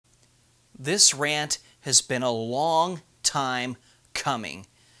this rant has been a long time coming.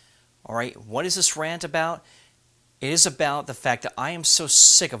 All right, what is this rant about? It is about the fact that I am so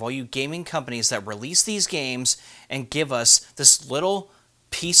sick of all you gaming companies that release these games and give us this little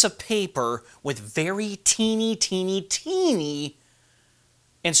piece of paper with very teeny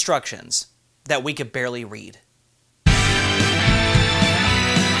instructions that we could barely read.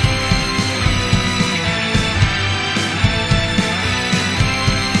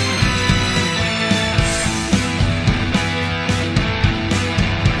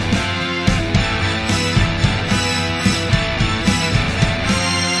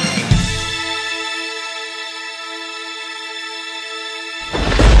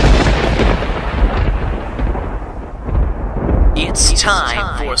 It's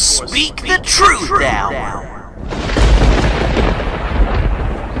time for Speak the Truth Hour.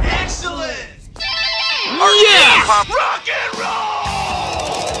 Excellent! Yeah! Rock and roll!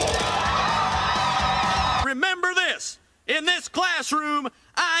 Remember this, in this classroom,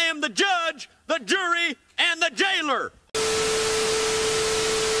 I am the judge, the jury, and the jailer.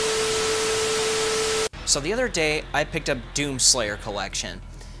 So the other day, I picked up Doom Slayer Collection,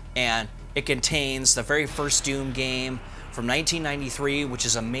 and it contains the very first Doom game from 1993, which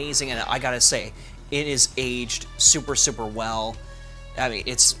is amazing, and I gotta say, it is aged super well. I mean,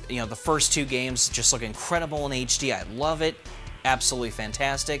 it's, you know, the first two games just look incredible in HD. I love it. Absolutely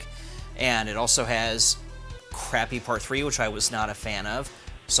fantastic. And it also has crappy Part 3, which I was not a fan of,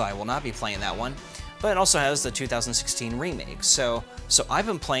 so I will not be playing that one. But it also has the 2016 remake. So I've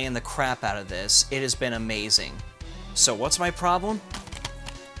been playing the crap out of this. It has been amazing. So what's my problem?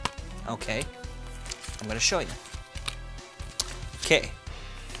 Okay, I'm gonna show you. Okay.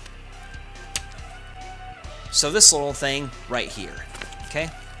 So this little thing right here, okay?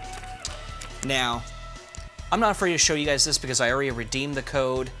 Now, I'm not afraid to show you guys this because I already redeemed the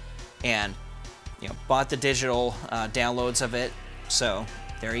code and, you know, bought the digital downloads of it. So,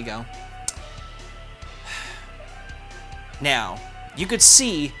 there you go. Now, you could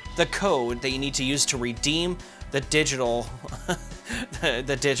see the code that you need to use to redeem the digital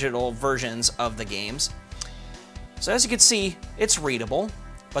the digital versions of the games. So as you can see, it's readable,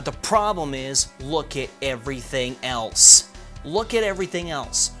 but the problem is, look at everything else. Look at everything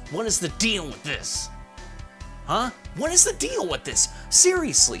else. What is the deal with this? Huh? What is the deal with this?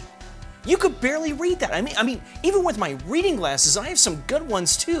 Seriously. You could barely read that. I mean, even with my reading glasses, I have some good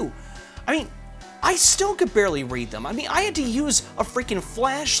ones too. I mean, I still could barely read them. I mean, I had to use a freaking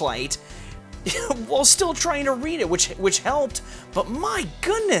flashlight while still trying to read it, which helped, but my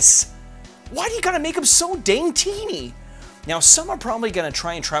goodness. Why do you gotta make them so dang teeny? Now, some are probably gonna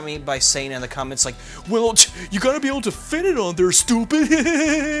try and trap me by saying in the comments like, well, you gotta be able to fit it on there,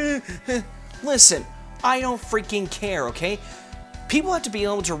 stupid. Listen, I don't freaking care, okay? People have to be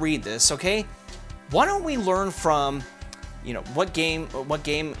able to read this, okay? Why don't we learn from, you know, what game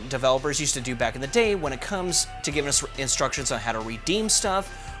developers used to do back in the day when it comes to giving us instructions on how to redeem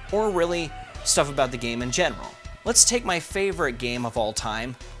stuff, or really stuff about the game in general. Let's take my favorite game of all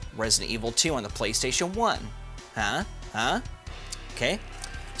time, Resident Evil 2 on the PlayStation 1. Huh? Okay,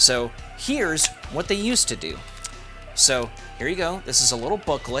 so here's what they used to do. So here you go, this is a little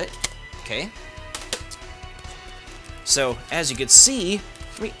booklet, okay? So as you can see,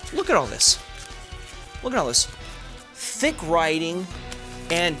 I mean, look at all this. Look at all this. Thick writing,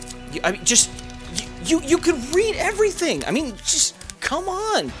 and I mean, just, you could read everything. I mean, just, come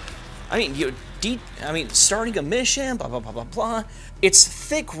on. I mean, starting a mission, blah, blah, blah, blah, blah. It's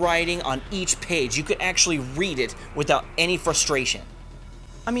thick writing on each page. You could actually read it without any frustration.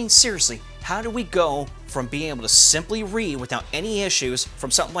 I mean, seriously, how do we go from being able to simply read without any issues from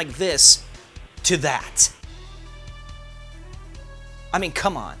something like this to that? I mean,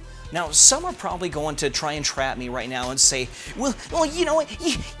 come on. Now, some are probably going to try and trap me right now and say, well, you know what?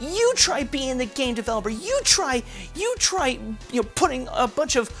 You try being the game developer. You try, you know, putting a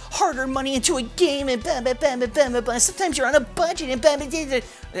bunch of hard-earned money into a game and blah, blah, blah, blah, blah, blah, blah. Sometimes you're on a budget and blah, blah, blah, blah.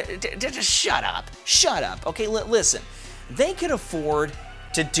 Just shut up, okay? Listen, they could afford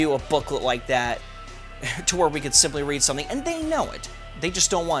to do a booklet like that to where we could simply read something, and they know it. They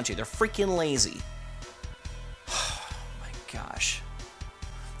just don't want to. They're freaking lazy. Oh my gosh.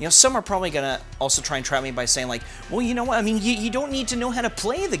 You know, some are probably gonna also try and trap me by saying like, well, you know what, I mean, you don't need to know how to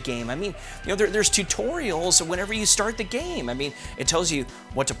play the game. I mean, you know, there's tutorials whenever you start the game. I mean, it tells you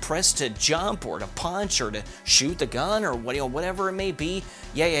what to press to jump or to punch or to shoot the gun or what, you know, whatever it may be.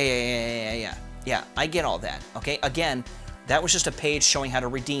 Yeah, I get all that, okay? Again, that was just a page showing how to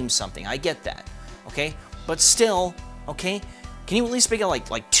redeem something. I get that, okay? But still, okay, can you at least make it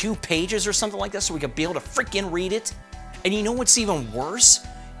like 2 pages or something like that so we could be able to freaking read it? And you know what's even worse?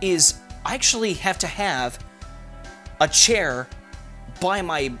 Is I actually have to have a chair by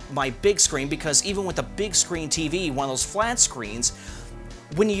my big screen, because even with a big screen TV, one of those flat screens,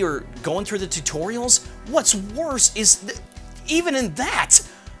 when you're going through the tutorials, what's worse is even in that,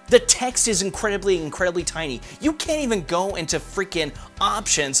 the text is incredibly tiny. You can't even go into freaking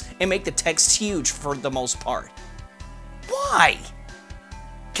options and make the text huge for the most part. Why?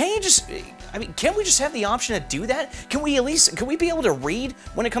 Can't you just, I mean, can't we just have the option to do that? Can we be able to read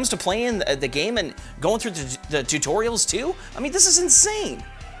when it comes to playing the game and going through the tutorials too? I mean, this is insane.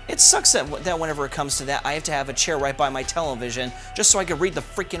 It sucks that whenever it comes to that, I have to have a chair right by my television just so I can read the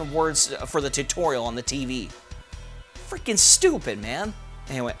freaking words for the tutorial on the TV. Freaking stupid, man.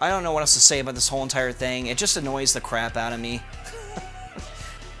 Anyway, I don't know what else to say about this whole entire thing. It just annoys the crap out of me.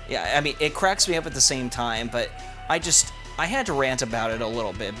 Yeah, I mean, it cracks me up at the same time, but I had to rant about it a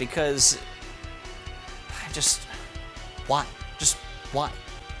little bit because why? Just why?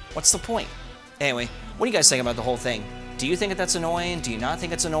 What's the point? Anyway, what do you guys think about the whole thing? Do you think that's annoying? Do you not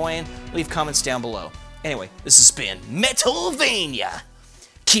think it's annoying? Leave comments down below. Anyway, this has been Metalvania.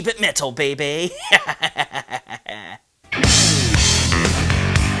 Keep it metal, baby.